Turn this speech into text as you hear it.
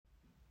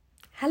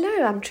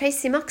Hello, I'm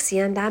Tracy Moxie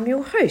and I'm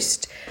your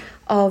host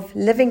of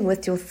Living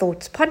With Your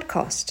Thoughts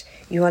podcast.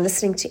 You are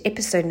listening to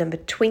episode number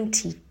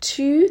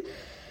 22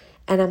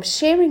 and I'm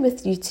sharing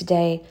with you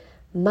today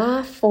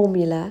my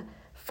formula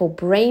for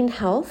brain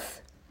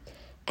health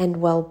and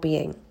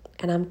well-being.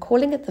 And I'm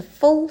calling it the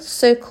Full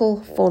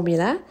Circle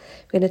Formula.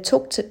 We're going to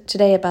talk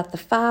today about the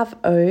 5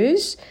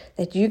 O's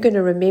that you're going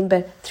to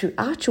remember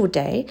throughout your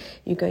day.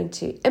 You're going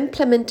to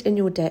implement in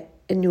your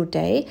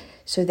day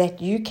so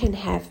that you can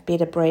have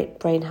better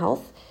brain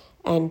health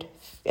and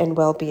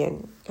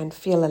well-being and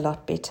feel a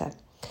lot better.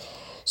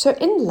 So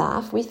in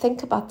life, we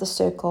think about the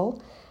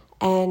circle,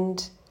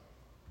 and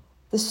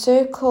the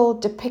circle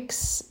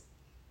depicts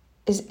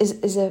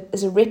is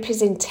a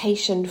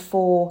representation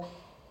for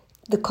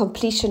the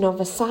completion of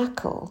a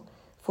cycle,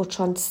 for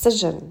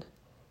transition,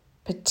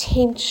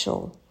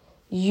 potential,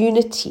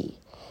 unity.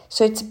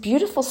 So it's a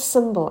beautiful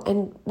symbol,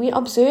 and we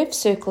observe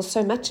circles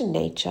so much in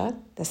nature,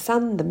 the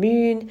sun, the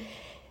moon,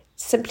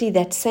 simply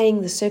that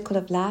saying, the circle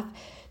of life.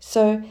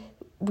 So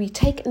we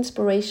take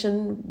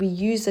inspiration, we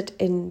use it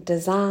in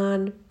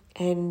design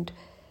and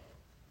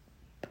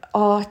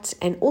art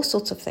and all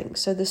sorts of things.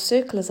 So the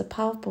circle is a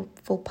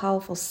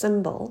powerful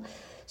symbol.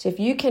 So if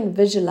you can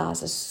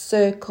visualize a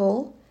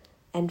circle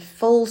and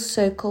full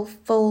circle,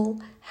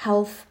 full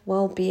health,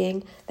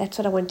 well-being, that's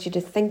what I want you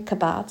to think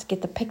about.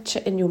 Get the picture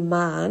in your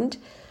mind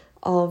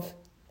of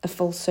a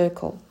full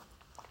circle.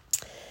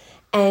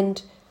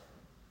 And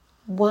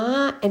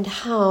why and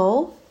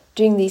how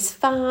using these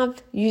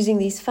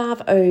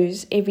 5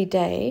 O's every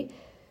day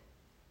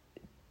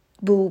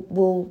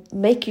will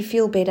make you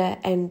feel better,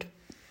 and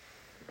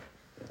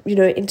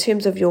in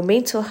terms of your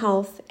mental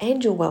health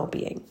and your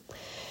well-being.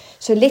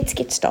 So let's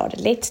get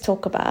started. Let's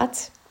talk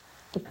about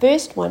the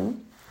first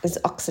one is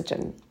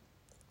oxygen.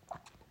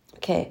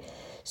 Okay,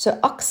 so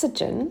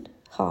oxygen,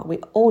 we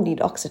all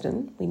need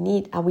oxygen.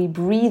 We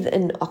breathe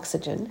in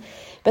oxygen.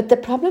 But the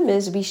problem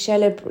is we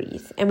shallow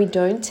breathe and we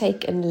don't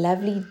take in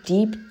lovely,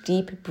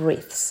 deep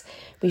breaths.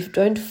 We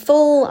don't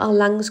fill our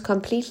lungs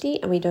completely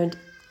and we don't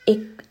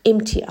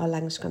empty our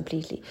lungs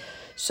completely.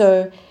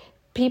 So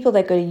people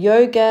that go to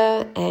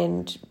yoga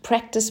and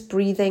practice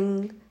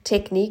breathing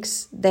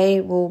techniques,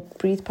 they will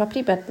breathe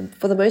properly. But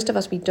for the most of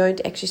us, we don't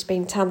actually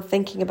spend time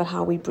thinking about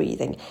how we're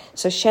breathing.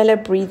 So shallow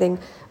breathing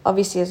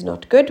obviously is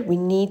not good. We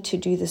need to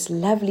do this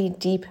lovely,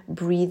 deep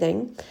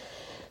breathing.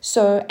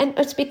 So, and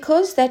it's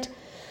because that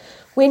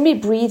when we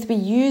breathe, we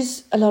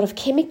use a lot of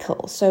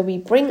chemicals. So we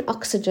bring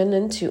oxygen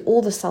into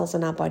all the cells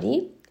in our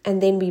body,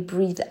 and then we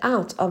breathe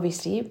out,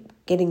 obviously,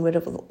 getting rid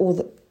of all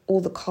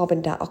the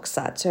carbon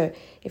dioxide. So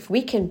if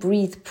we can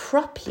breathe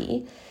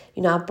properly,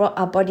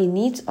 our body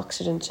needs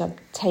oxygen to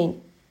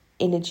obtain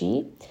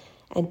energy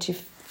and to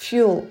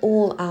fuel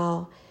all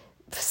our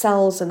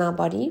cells in our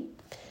body.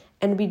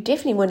 And we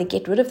definitely want to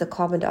get rid of the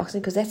carbon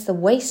dioxide because that's the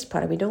waste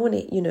product. We don't want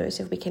to,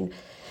 so if we can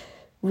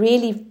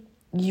really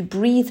you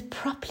breathe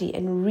properly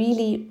and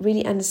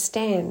really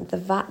understand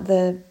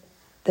the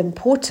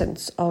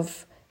importance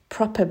of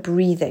proper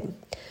breathing.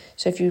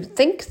 So if you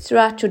think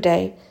throughout your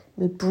day,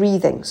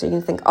 breathing, so you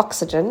can think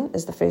oxygen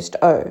is the first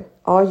O.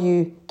 Are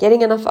you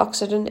getting enough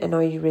oxygen and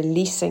are you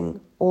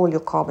releasing all your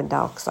carbon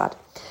dioxide?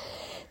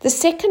 The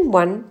second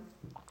one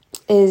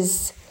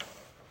is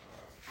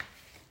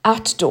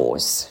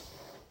outdoors.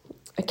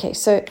 Okay,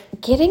 so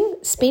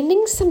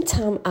spending some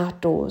time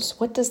outdoors,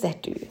 what does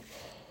that do?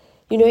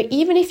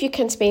 Even if you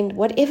can spend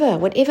whatever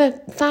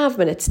 5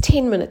 minutes,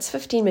 10 minutes,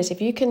 15 minutes,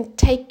 if you can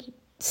take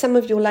some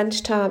of your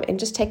lunchtime and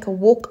just take a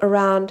walk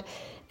around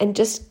and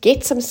just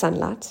get some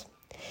sunlight,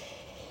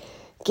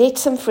 get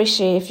some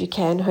fresh air if you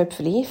can,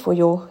 hopefully, for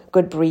your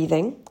good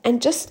breathing, and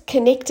just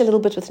connect a little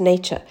bit with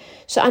nature.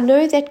 So I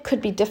know that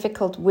could be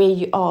difficult where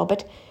you are,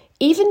 but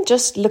even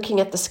just looking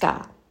at the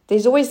sky,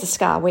 there's always the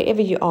sky.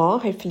 Wherever you are,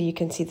 hopefully you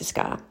can see the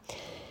sky.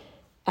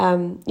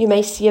 You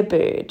may see a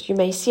bird, you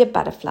may see a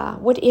butterfly,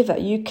 whatever.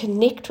 You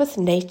connect with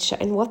nature,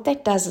 and what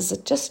that does is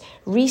it just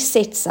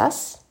resets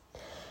us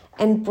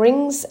and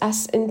brings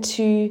us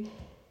into,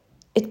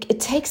 it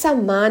takes our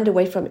mind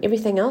away from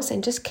everything else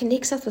and just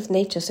connects us with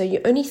nature. So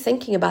you're only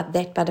thinking about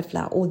that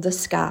butterfly or the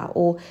sky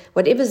or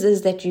whatever it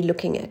is that you're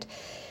looking at.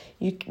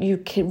 You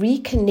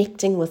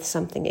reconnecting with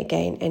something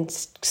again and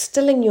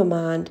stilling your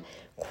mind,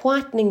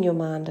 quietening your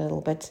mind a little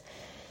bit.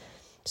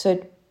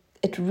 So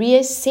it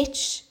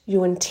resets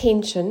your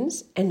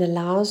intentions and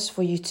allows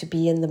for you to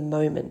be in the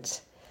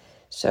moment.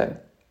 So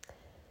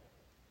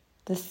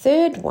the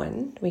third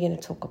one we're going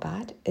to talk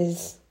about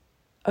is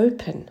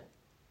open.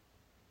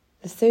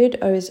 The third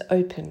O is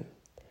open.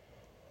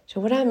 So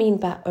what I mean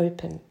by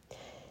open,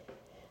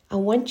 I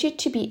want you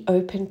to be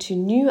open to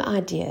new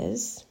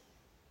ideas,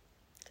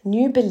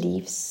 new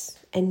beliefs,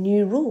 and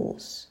new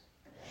rules.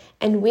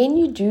 And when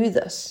you do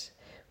this,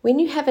 when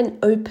you have an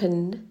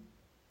open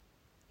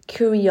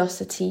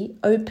curiosity,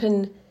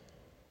 open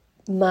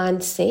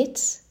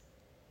mindset,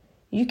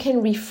 you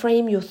can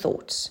reframe your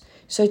thoughts.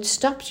 So it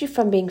stops you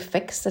from being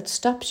fixed. It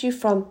stops you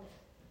from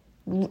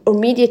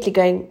immediately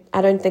going,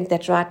 I don't think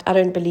that's right. I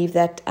don't believe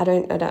that. I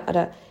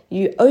don't.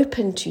 You're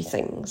open to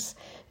things.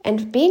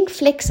 And being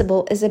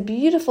flexible is a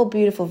beautiful,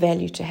 beautiful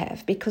value to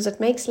have because it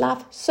makes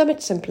life so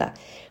much simpler.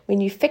 When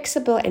you're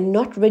flexible and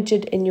not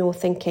rigid in your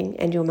thinking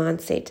and your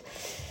mindset,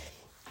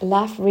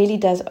 life really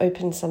does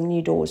open some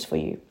new doors for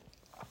you.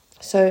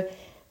 So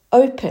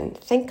open,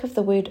 think of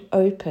the word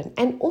open,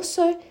 and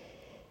also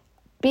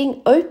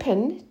being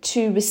open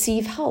to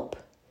receive help,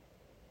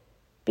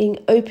 being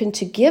open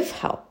to give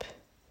help,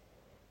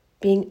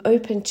 being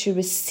open to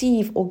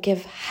receive or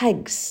give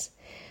hugs.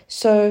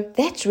 So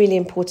that's really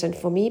important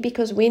for me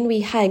because when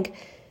we hug,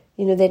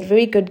 that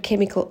very good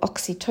chemical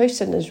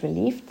oxytocin is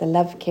released, the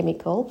love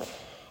chemical,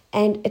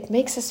 and it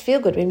makes us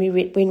feel good.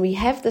 When we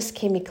have this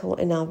chemical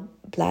in our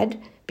blood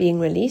being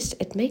released,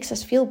 it makes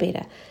us feel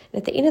better. And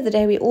at the end of the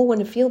day, we all want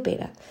to feel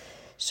better.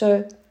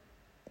 So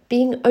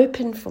being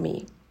open for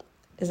me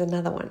is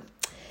another one.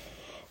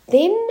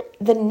 Then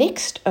the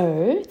next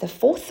O, the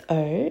fourth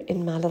O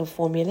in my little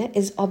formula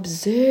is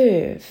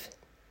observe.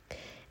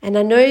 And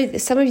I know that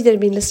some of you that have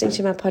been listening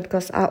to my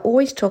podcast, I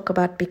always talk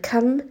about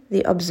become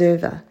the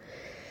observer.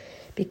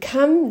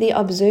 Become the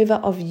observer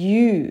of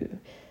you.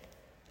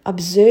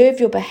 Observe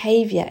your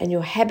behavior and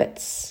your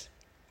habits.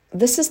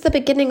 This is the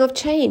beginning of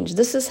change.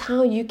 This is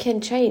how you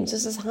can change.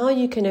 This is how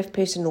you can have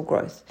personal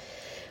growth.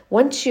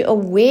 Once you're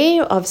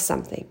aware of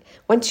something,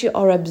 once you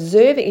are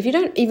observing, if you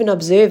don't even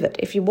observe it,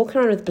 if you walk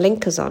around with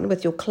blinkers on,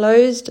 with your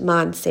closed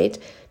mindset,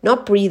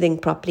 not breathing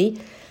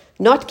properly,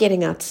 not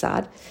getting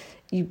outside,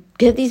 you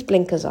get these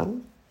blinkers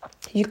on,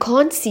 you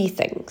can't see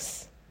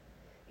things.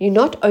 You're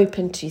not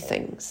open to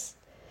things.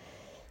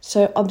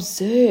 So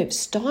observe,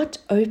 start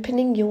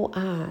opening your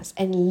eyes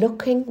and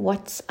looking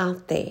what's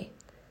out there.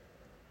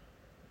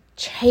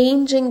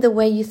 Changing the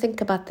way you think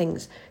about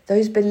things.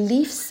 Those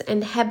beliefs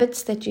and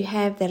habits that you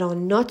have that are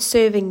not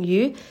serving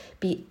you,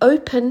 be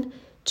open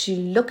to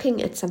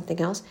looking at something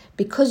else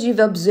because you've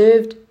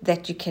observed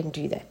that you can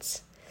do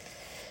that.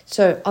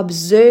 So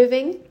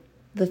observing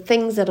the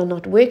things that are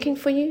not working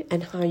for you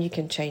and how you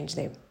can change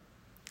them.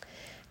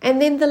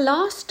 And then the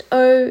last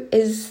O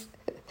is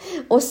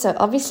also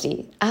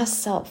obviously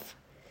ourself.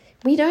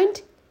 We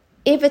don't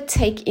ever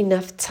take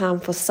enough time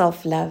for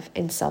self-love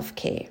and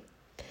self-care.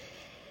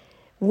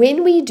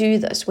 When we do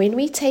this, when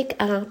we take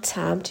our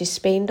time to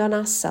spend on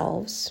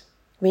ourselves,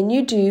 when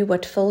you do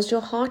what fills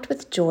your heart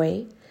with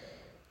joy,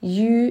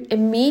 you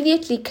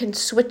immediately can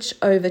switch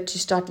over to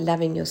start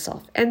loving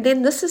yourself. And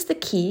then this is the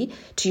key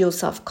to your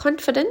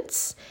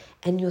self-confidence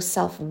and your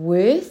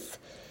self-worth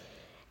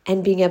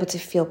and being able to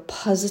feel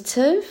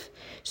positive.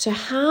 So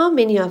how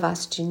many of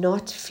us do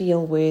not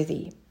feel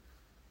worthy?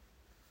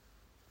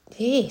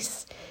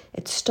 Yes,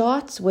 it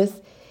starts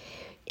with,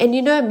 and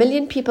a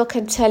million people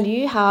can tell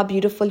you how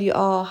beautiful you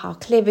are, how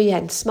clever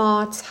and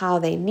smart, how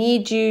they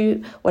need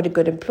you, what a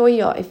good employee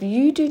you are. If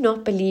you do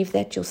not believe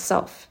that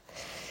yourself,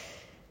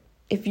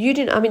 if you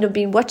didn't, I've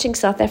been watching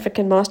South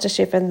African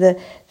MasterChef, and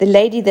the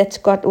lady that's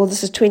got,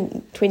 this is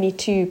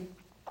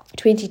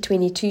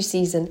 2022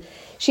 season,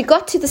 she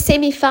got to the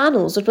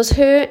semi-finals. It was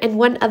her and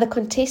one other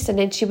contestant,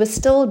 and she was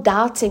still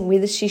doubting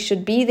whether she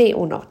should be there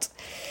or not.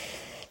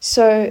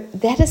 So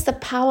that is the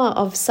power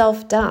of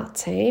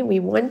self-doubt. We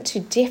want to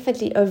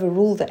definitely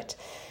overrule that.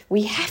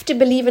 We have to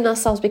believe in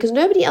ourselves because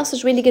nobody else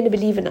is really going to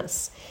believe in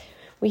us.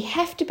 We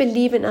have to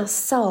believe in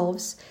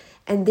ourselves,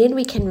 and then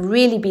we can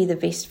really be the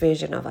best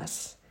version of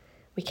us.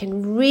 We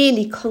can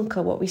really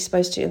conquer what we're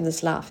supposed to in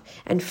this life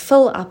and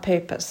fill our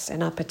purpose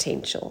and our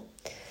potential.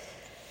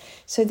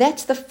 So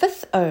that's the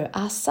fifth O,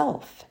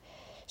 ourself.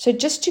 So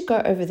just to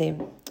go over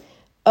them.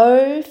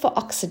 O for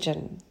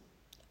oxygen.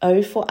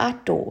 O for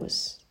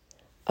outdoors.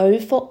 O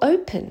for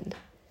open.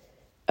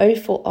 O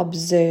for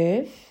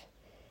observe.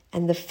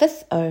 And the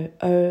fifth O,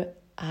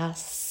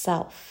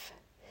 ourself.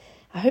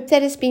 I hope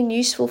that has been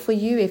useful for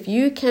you. If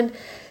you can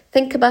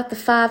think about the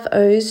 5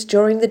 O's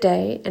during the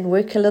day and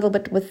work a little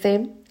bit with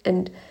them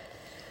and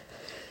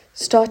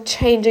start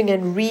changing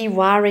and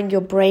rewiring your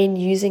brain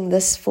using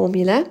this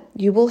formula,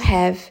 you will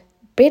have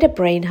better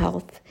brain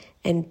health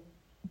and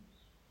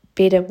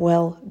better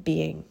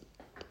well-being.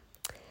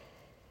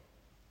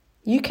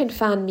 You can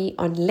find me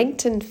on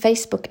LinkedIn,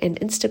 Facebook, and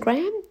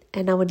Instagram,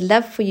 and I would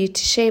love for you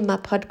to share my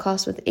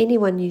podcast with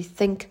anyone you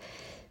think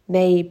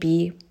may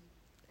be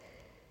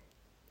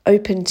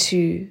open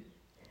to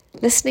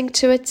listening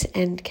to it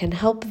and can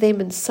help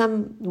them in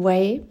some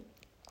way.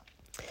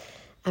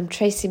 I'm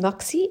Tracy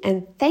Moxie,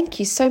 and thank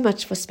you so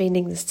much for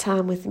spending this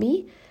time with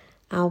me.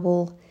 I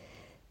will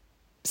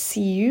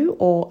see you,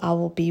 or I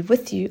will be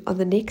with you on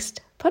the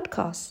next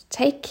podcast.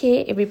 Take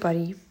care,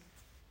 everybody.